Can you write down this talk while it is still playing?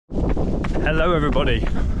Hello everybody,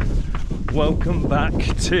 welcome back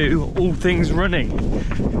to All Things Running.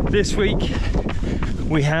 This week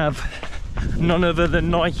we have none other than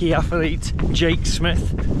Nike athlete Jake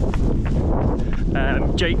Smith.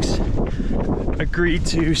 Jake's agreed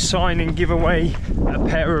to sign and give away a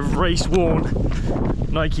pair of race-worn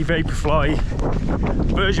Nike Vaporfly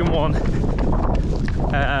version 1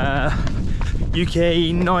 UK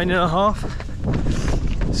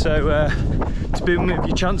 9.5. So to build up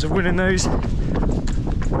your chance of winning those,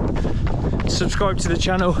 subscribe to the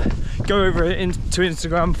channel, go over into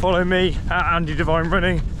Instagram, follow me at Andy Divine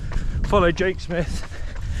Running, follow Jake Smith,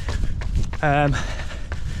 and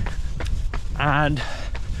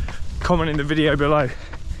comment in the video below.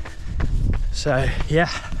 So yeah,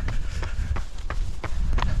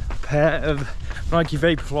 a pair of Nike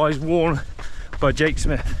Vaporflies worn by Jake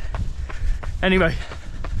Smith. Anyway,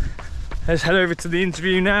 let's head over to the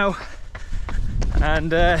interview now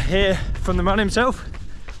and hear from the man himself.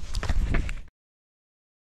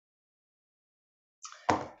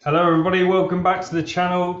 Hello everybody, welcome back to the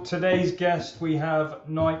channel. Today's guest, we have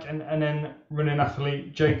Nike and NN running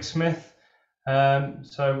athlete Jake Smith.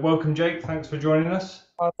 So welcome Jake, thanks for joining us.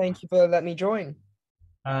 Thank you for letting me join.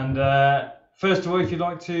 And first of all, if you'd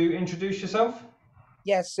like to introduce yourself.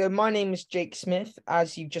 Yes, so my name is Jake Smith.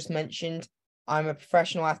 As you just mentioned, I'm a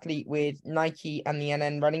professional athlete with Nike and the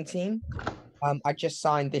NN running team. I just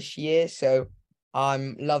signed this year, so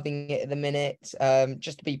I'm loving it at the minute.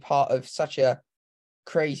 Just to be part of such a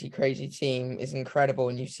crazy team is incredible.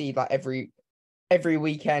 And you see like every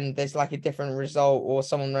weekend there's like a different result or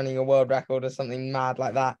someone running a world record or something mad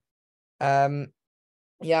like that.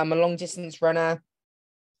 Yeah, I'm a long distance runner.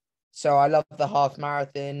 So I love the half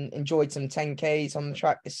marathon, enjoyed some 10Ks on the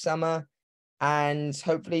track this summer, and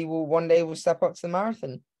hopefully one day we'll step up to the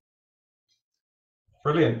marathon.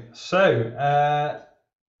 Brilliant. So,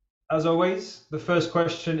 as always, the first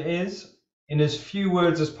question is, in as few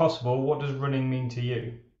words as possible, what does running mean to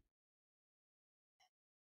you?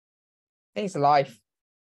 I think it's life,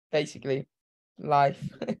 basically. Life.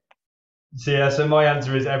 So my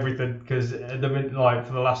answer is everything, because like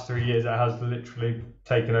for the last 3 years, it has literally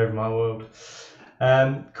taken over my world.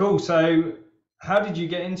 Cool. So, how did you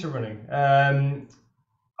get into running?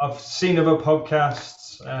 I've seen other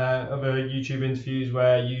podcasts, other YouTube interviews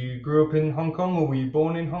where you grew up in Hong Kong, or were you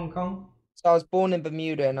born in Hong Kong? So I was born in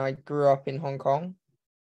Bermuda and I grew up in Hong Kong.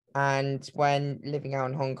 And when living out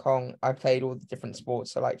in Hong Kong, I played all the different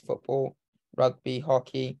sports, so like football, rugby,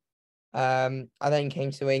 hockey. I then came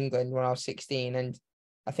to England when I was 16, and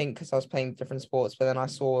I think because I was playing different sports, but then I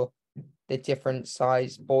saw the different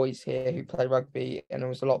size boys here who play rugby, and it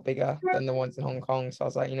was a lot bigger than the ones in Hong Kong. So I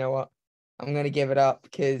was like, you know what, I'm gonna give it up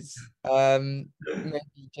because maybe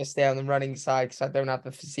just stay on the running side because I don't have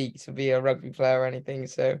the physique to be a rugby player or anything.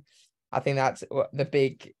 So I think that's the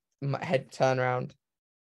big head turnaround.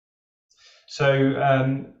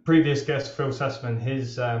 So previous guest Phil Sussman,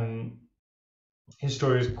 his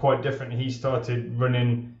story is quite different. He started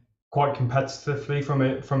running quite competitively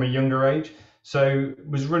from a younger age. So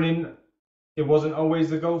was running, it wasn't always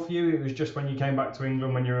the goal for you? It was just when you came back to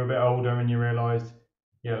England when you were a bit older and you realised,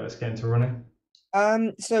 yeah, let's get into running?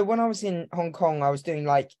 So when I was in Hong Kong, I was doing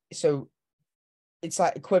so it's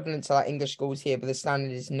like equivalent to like English schools here, but the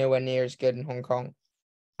standard is nowhere near as good in Hong Kong.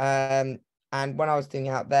 And when I was doing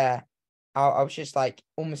it out there, I was just like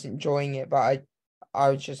almost enjoying it, but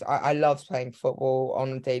I loved playing football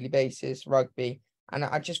on a daily basis, rugby, and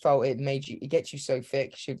I just felt it gets you so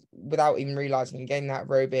fit without even realizing you're getting that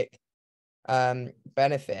aerobic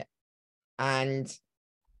benefit. And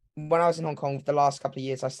when I was in Hong Kong for the last couple of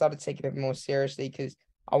years, I started taking it a bit more seriously because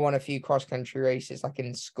I won a few cross-country races like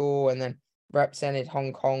in school, and then represented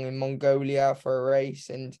Hong Kong in Mongolia for a race.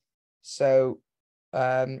 And so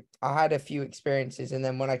I had a few experiences, and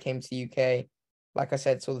then when I came to the UK, like I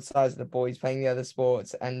said, saw the size of the boys playing the other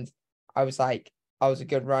sports, and I was like, I was a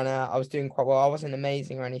good runner. I was doing quite well. I wasn't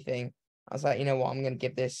amazing or anything. I was like, you know what, I'm going to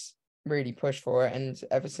give this really push for it. And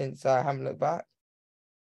ever since, I haven't looked back.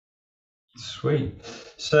 Sweet.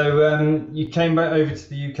 So you came back over to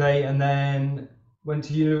the UK and then went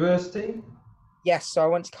to university? Yes, so I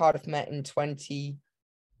went to Cardiff Met in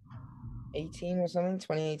 2018 or something,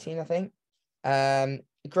 2018, I think.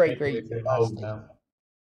 Great Old university. now.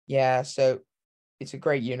 Yeah, so it's a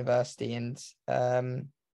great university, and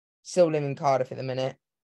still live in Cardiff at the minute.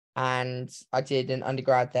 And I did an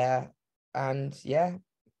undergrad there, and yeah,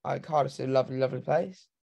 Cardiff's a lovely place.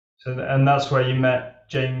 So and that's where you met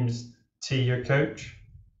James T, your coach?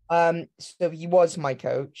 So he was my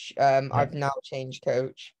coach. Yeah. I've now changed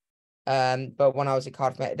coach. But when I was at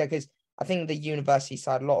Cardiff Met, because I think the university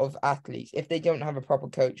side, a lot of athletes, if they don't have a proper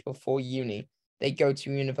coach before uni, they go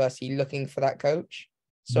to university looking for that coach.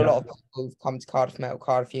 So a lot Yeah, of people who've come to Cardiff Met or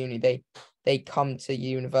Cardiff Uni, they come to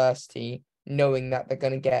university knowing that they're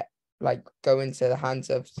gonna get like go into the hands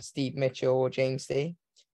of Steve Mitchell or James D.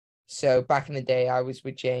 So back in the day, I was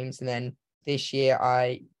with James, and then this year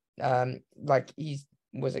I like he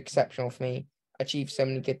was exceptional for me. Achieved so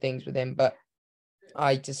many good things with him, but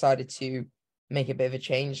I decided to make a bit of a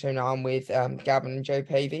change. So now I'm with Gavin and Joe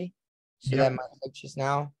Pavey. So they're yeah. my coaches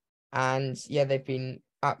now. And yeah, they've been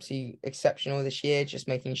absolutely exceptional this year, just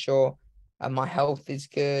making sure my health is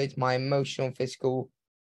good, my emotional, physical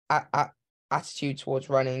attitude towards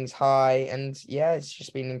running is high. And yeah, it's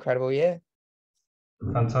just been an incredible year.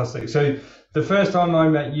 Fantastic. So the first time I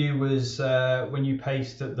met you was when you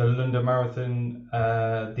paced at the London Marathon,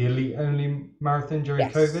 the elite only marathon during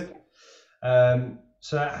Yes. COVID.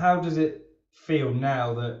 So how does it feel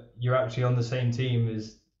now that you're actually on the same team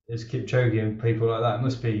as Kipchoge and people like that? It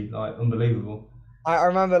must be like unbelievable. I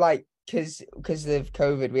remember like because of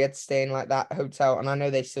COVID, we had to stay in like that hotel, and I know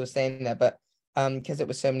they still stay in there, but because it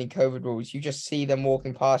was so many COVID rules, you just see them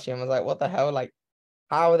walking past you, and I was like, what the hell? Like,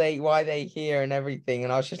 how are they? Why are they here and everything?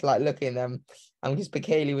 And I was just like looking at them, and because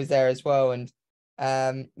Bekele was there as well, and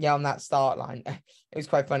yeah, on that start line, it was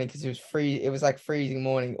quite funny because it was free. It was like freezing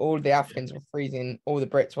morning. All the Africans were freezing. All the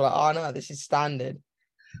Brits were like, oh no, this is standard.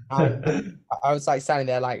 And I was like standing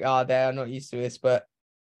there like, oh, they're not used to this, but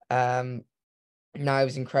um. No, it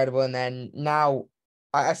was incredible. And then now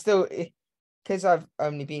I still, because I've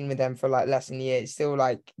only been with them for like less than a year, it still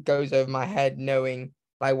like goes over my head knowing,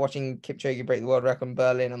 like watching Kipchoge break the world record in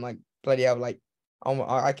Berlin. I'm like, bloody hell, like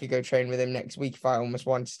I could go train with him next week if I almost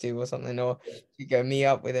wanted to or something, or you go meet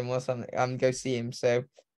up with him or something, go see him. So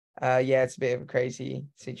yeah, it's a bit of a crazy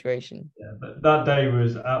situation. Yeah, but that day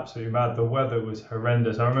was absolutely mad. The weather was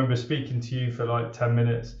horrendous. I remember speaking to you for like 10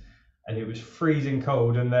 minutes and it was freezing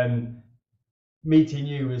cold. And then meeting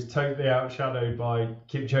you was totally outshadowed by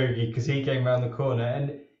Kipchoge because he came around the corner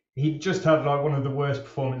and he just had like one of the worst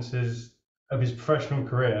performances of his professional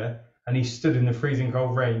career. And he stood in the freezing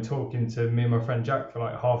cold rain talking to me and my friend Jack for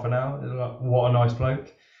like half an hour. It was like, what a nice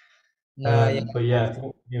bloke. No, yeah, But yeah,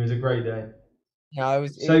 it was a great day. no, it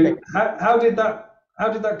was So great. how did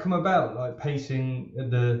that come about? Like pacing at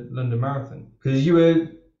the London Marathon? Because you were,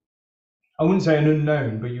 I wouldn't say an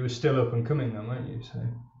unknown, but you were still up and coming then, weren't you? So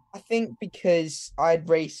I think because I'd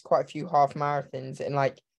raced quite a few half marathons and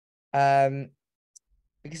like um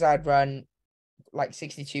because I'd run like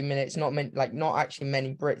 62 minutes. Not actually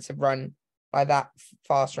many Brits have run by that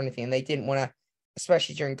fast or anything, and they didn't want to,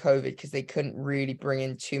 especially during COVID, because they couldn't really bring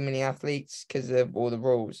in too many athletes because of all the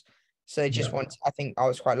rules. So they just yeah, wanted. I think I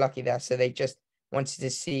was quite lucky there. So they just wanted to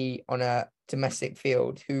see on a domestic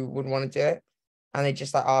field who would want to do it, and they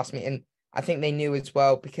just like asked me, and I think they knew as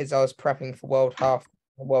well because I was prepping for World Half.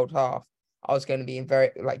 I was going to be in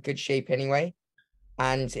very like good shape anyway,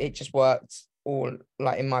 and it just worked all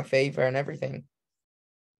like in my favor and everything.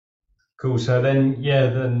 cool. So then, yeah,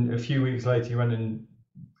 then a few weeks later, you went and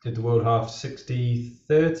did the World Half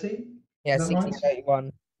 60-30. Is Yeah, that right?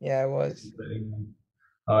 60-31. Yeah, it was. 60-31.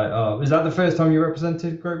 All right. Was that the first time you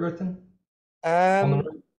represented Great Britain on the Um,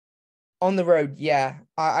 road? on the road, yeah.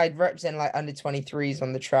 I'd represent like under 23s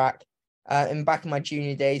on the track. And back in my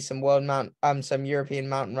junior days, some European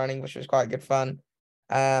mountain running, which was quite good fun.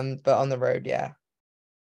 But on the road, yeah.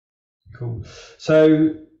 Cool.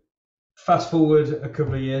 So fast forward a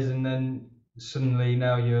couple of years, and then suddenly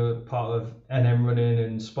now you're part of NM Running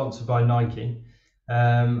and sponsored by Nike.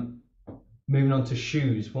 Um, Moving on to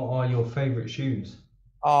shoes, what are your favourite shoes?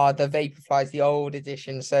 The Vaporflies, the old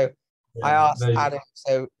edition. So I Yeah, asked those. Adam,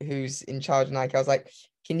 so who's in charge of Nike, I was like,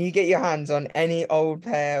 can you get your hands on any old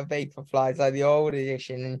pair of Vaporflies, like the old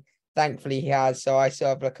edition? And thankfully he has. So I still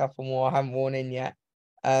have a couple more I haven't worn in yet.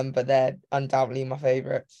 But they're undoubtedly my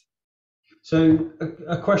favorites. So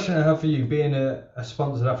a question I have for you, being a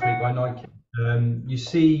sponsored athlete by Nike, you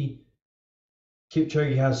see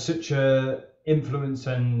Kipchoge has such a influence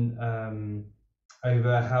and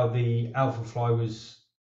over how the Alpha Fly was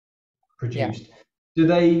Yeah. produced. Do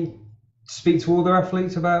they speak to all their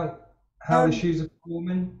athletes about how the Um, shoes are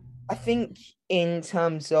performing? I think in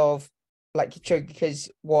terms of like Kipchoge, because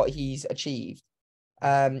what he's achieved,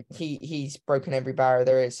 he's broken every barrier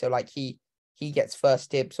there is. So like he gets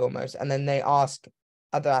first dibs almost, and then they ask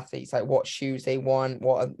other athletes like what shoes they want,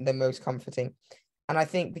 what are the most comforting. And I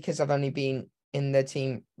think because I've only been in the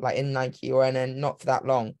team like in Nike or NN not for that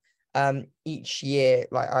long, each year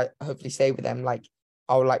like I hopefully stay with them, like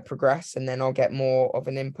I'll like progress and then I'll get more of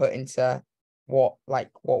an input into what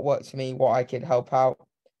works for me, what I could help out.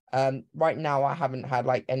 Right now I haven't had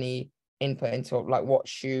like any input into like what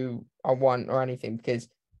shoe I want or anything because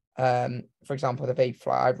for example the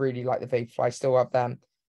Vaporfly, I really like the Vaporfly, still have them.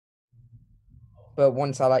 But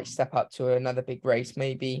once I like step up to another big race,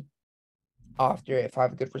 maybe after it, if I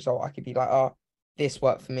have a good result, I could be like, oh, this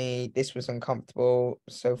worked for me, this was uncomfortable,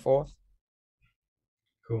 so forth.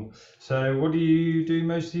 Cool. So what do you do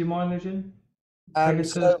most of your mileage in?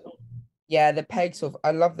 Pegasus? So yeah, the pegs of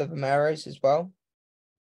I love the Vomeros as well.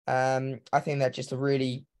 I think they're just a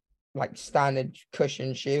really like standard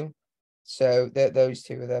cushion shoe. So those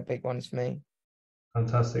two are the big ones for me.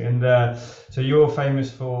 Fantastic. And so you're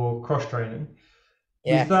famous for cross training.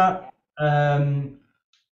 Was Yeah. that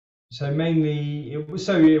so mainly it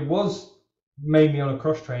was mainly on a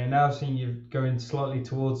cross trainer. Now I've seen you going slightly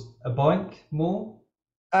towards a bike more.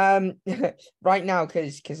 Um, right now,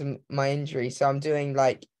 because of my injury, so I'm doing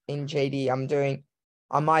like in JD,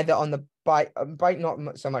 I'm either on the bike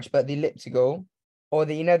not so much, but the elliptical, or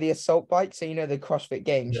the the assault bike. So the CrossFit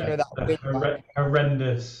Games, that Yes, the wind bike.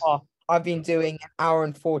 horrendous. Oh, I've been doing an hour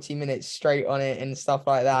and 40 minutes straight on it and stuff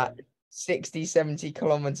like that. 60, 70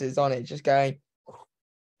 kilometers on it, just going.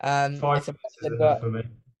 Five It's a minutes is enough for me.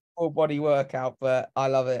 full body workout, but I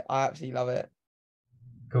love it. I absolutely love it.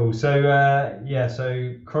 Cool. So yeah, so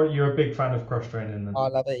you're a big fan of cross training then. I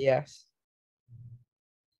love it. Yes.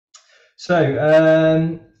 So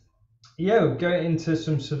yeah, we'll go into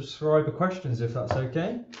some subscriber questions if that's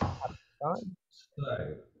okay. Fine.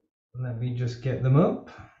 So let me just get them up.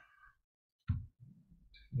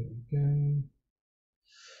 There we go.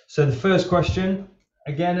 So the first question,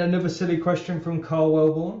 again, another silly question from Carl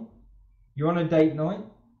Wellborn. You're on a date night.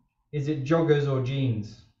 Is it joggers or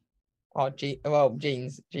jeans? Oh,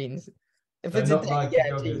 jeans. If So it's a not date, Nike yeah,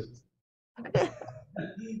 joggers. jeans.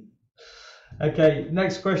 Okay,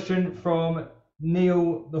 next question from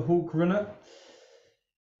Neil the Hawk Runner.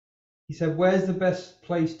 He said, where's the best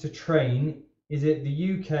place to train? Is it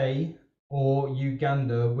the UK or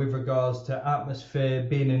Uganda with regards to atmosphere,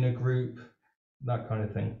 being in a group, that kind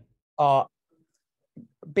of thing?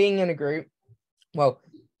 Being in a group, well,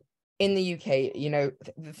 in the UK,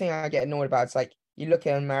 the thing I get annoyed about is like you look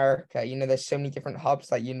at America, there's so many different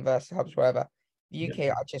hubs, like university hubs, wherever. The UK,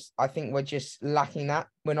 Yeah. I think we're just lacking that.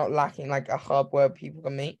 We're not lacking like a hub where people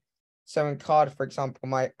can meet. So in Cardiff, for example,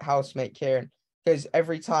 my housemate Kieran, because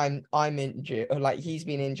every time I'm injured, or like he's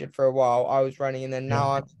been injured for a while, I was running, and then Yeah.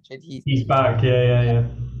 now I'm injured. He's back. Yeah.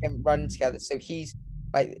 We haven't run together. So he's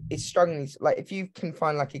like it's struggling. Like if you can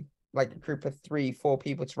find like a group of 3, 4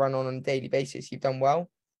 people to run on a daily basis, you've done well,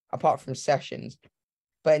 apart from sessions.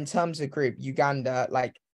 But in terms of group, Uganda,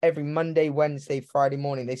 like every Monday, Wednesday, Friday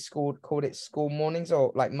morning, they called it school mornings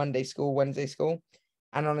or like Monday school, Wednesday school.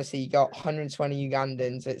 And honestly, you got 120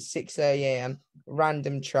 Ugandans at 6 a.m.,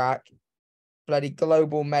 random track, bloody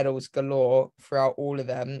global medals galore throughout all of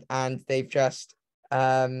them. And they've just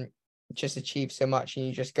achieved so much, and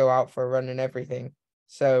you just go out for a run and everything.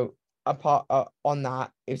 So apart on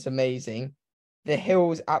that, it's amazing. The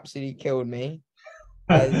hills absolutely killed me,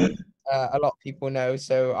 as a lot of people know.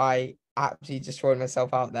 So I absolutely destroyed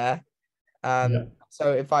myself out there. Yeah.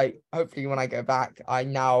 So if I hopefully when I go back, I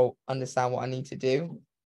now understand what I need to do.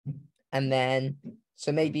 And then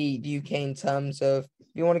so maybe the UK in terms of if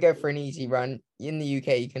you want to go for an easy run in the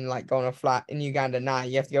UK, you can like go on a flat. In Uganda now,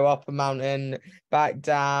 you have to go up a mountain, back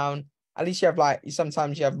down. At least you have like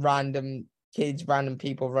sometimes you have random kids, random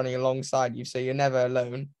people running alongside you, so you're never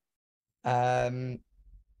alone.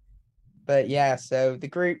 But yeah, so the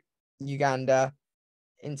group Uganda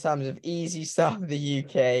in terms of easy stuff, the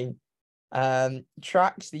UK.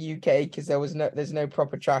 Tracks the UK because there's no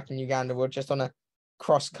proper track in Uganda. We're just on a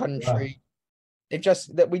cross Wow. country. They've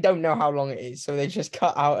just that we don't know how long it is, so they just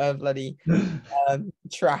cut out a bloody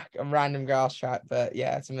track, a random grass track. But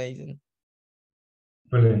yeah, it's amazing.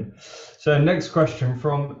 Brilliant. So next question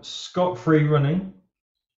from Scott Free Running.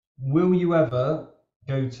 Will you ever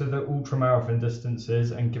go to the ultra marathon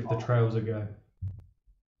distances and give the trails a go?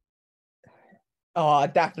 Oh, I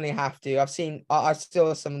definitely have to. I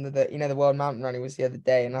saw some of the World Mountain Running was the other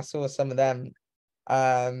day, and I saw some of them.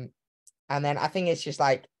 And then I think it's just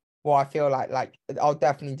like, well, I feel like I'll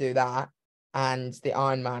definitely do that. And the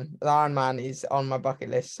Ironman. The Ironman is on my bucket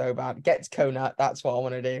list so bad. Get to Kona, that's what I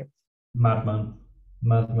want to do. Madman.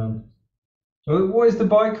 What is the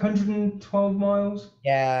bike? 112 miles?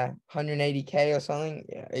 Yeah, 180K or something.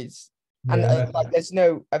 Yeah, and Yeah. like there's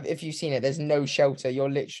no if you've seen it, there's no shelter. You're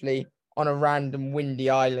literally on a random windy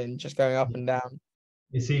island just going up and down.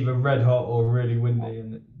 It's either red hot or really windy,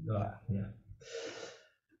 and yeah.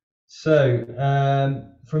 So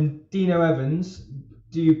from Dino Evans,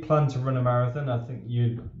 do you plan to run a marathon? I think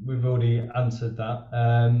we've already answered that.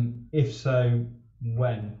 If so,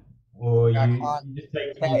 when? or I you can't. just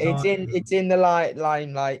taking Yeah, your time? it's in the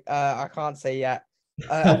limelight. I can't say yet.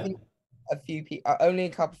 I think a few people, only a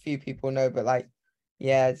couple few people know, but like,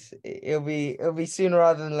 yeah, it'll be sooner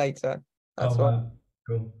rather than later. Oh That's what. wow,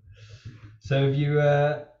 cool. So have you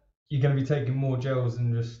you're going to be taking more gels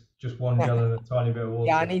than just one gel and a tiny bit of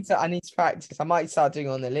Yeah, water? I need to practice. I might start doing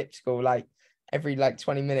it on the elliptical, like every like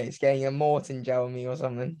 20 minutes, getting a Morton gel me or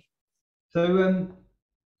something. So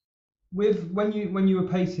with when you were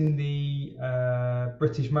pacing the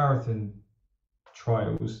British Marathon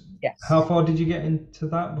trials, how Yes. far did you get into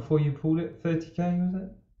that before you pulled it? 30K was it?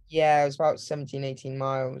 Yeah, it was about 17, 18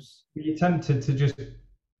 miles. Were you tempted to just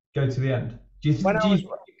go to the end? When I Do you was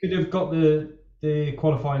think you could have got the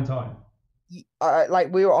qualifying time?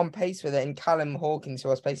 like we were on pace with it, and Callum Hawkins, who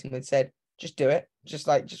I was pacing with, said, "Just do it, just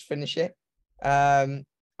finish it." I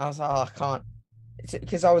was like, "Oh, I can't,"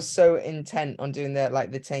 because I was so intent on doing the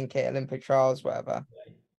 10K Olympic trials, whatever.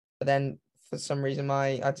 But then for some reason,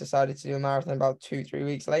 I decided to do a marathon about 2, 3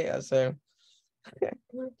 weeks later. So don't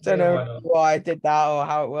Yeah, know why not? why I did that or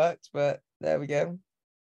how it worked, but there we go.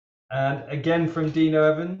 And again from Dino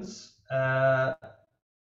Evans,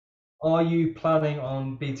 are you planning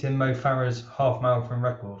on beating Mo Farah's half marathon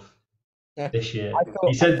record Yeah. this year? He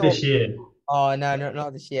I said thought, this year. oh no, no,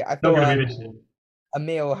 not this year. I Not thought going to be this year.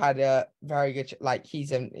 Emil had a very good, like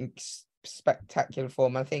he's in spectacular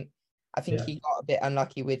form. I think Yeah. he got a bit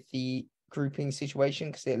unlucky with the grouping situation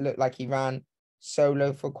because it looked like he ran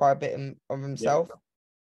solo for quite a bit of Yeah. himself.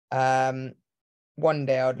 Um, one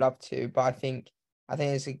day I'd love to, but I think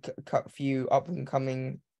there's a few up and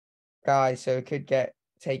coming guys, so it could get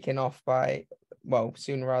taken off by, well,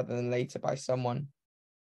 sooner rather than later by someone.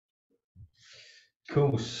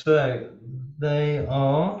 Cool. So they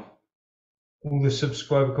are all the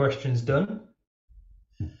subscriber questions done.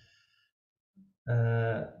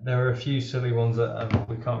 There are a few silly ones that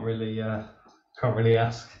we can't really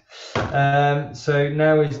ask. So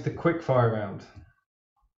now is the quick fire round.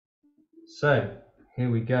 So here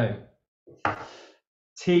we go.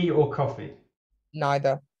 Tea or coffee?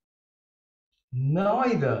 Neither,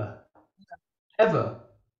 Neither. Ever.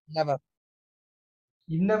 never.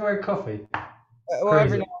 You've never had coffee? Well,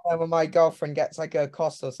 every Crazy. now and then when my girlfriend gets like a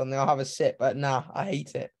Costa or something, I'll have a sip, but nah, I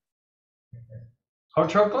hate it. Hot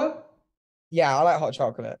chocolate? Yeah, I like hot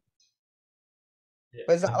chocolate. Yeah.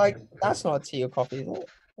 But is that like that's not tea or coffee, is it?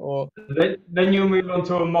 Or Then you'll move on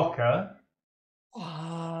to a mocha,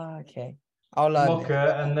 okay. I'll learn this.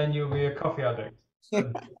 and then you'll be a coffee addict.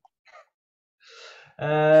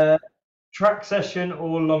 Uh, track session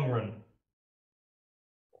or long run?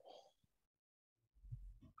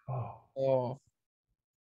 Oh, Oh.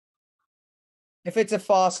 If it's a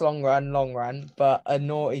fast long run, but a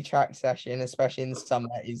naughty track session, especially in the summer,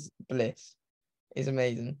 is bliss. Is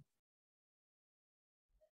amazing.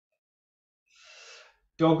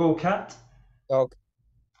 dog or cat? Dog,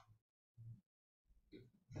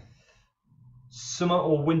 Summer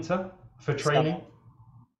or winter for summer, training?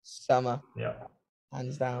 summer, Yeah.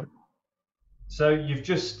 hands down. So you've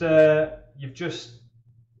just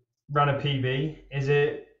ran a PB. Is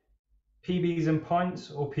it PBs and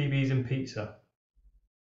pints or PBs and pizza?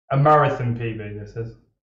 A marathon PB, this is.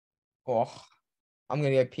 Oh, I'm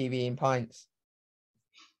gonna go PB in pints.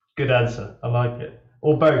 Good answer. I like it.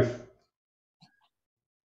 Or both.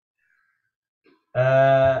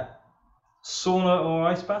 Sauna or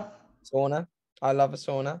ice bath? Sauna. I love a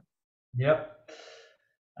sauna. Yep.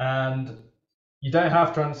 And you don't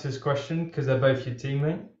have to answer this question because they're both your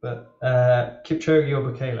teammate, but Kipchoge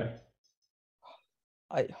or Bekele?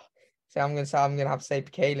 I I'm gonna have to say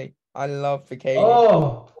Bekele. I love Bekele.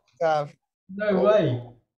 Oh, Uh, no oh, way.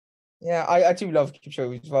 yeah, I do love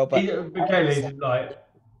Kipchoge as well, but Bekele is like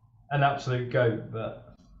an absolute goat,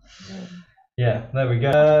 but yeah, there we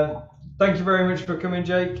go. Thank you very much for coming,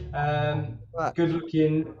 Jake. Good luck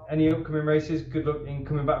in any upcoming races. Good luck in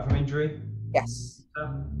coming back from injury. yes,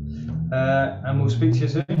 And we'll speak to you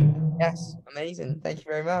soon. yes, amazing. Thank you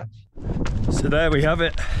very much. So there we have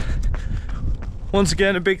it. Once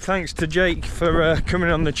again, a big thanks to Jake for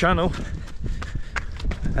coming on the channel.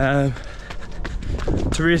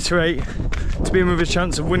 To reiterate, to be in with a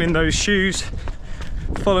chance of winning those shoes,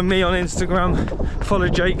 follow me on Instagram, follow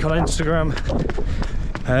Jake on Instagram.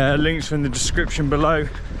 Links are in the description below,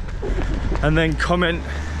 and then comment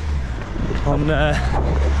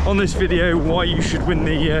on this video why you should win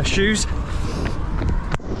the shoes.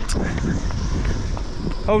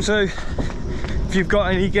 Also, if you've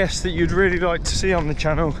got any guests that you'd really like to see on the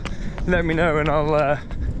channel, let me know and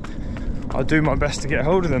I'll do my best to get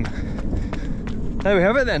hold of them. There we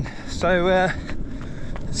have it then. So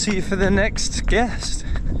see you for the next guest.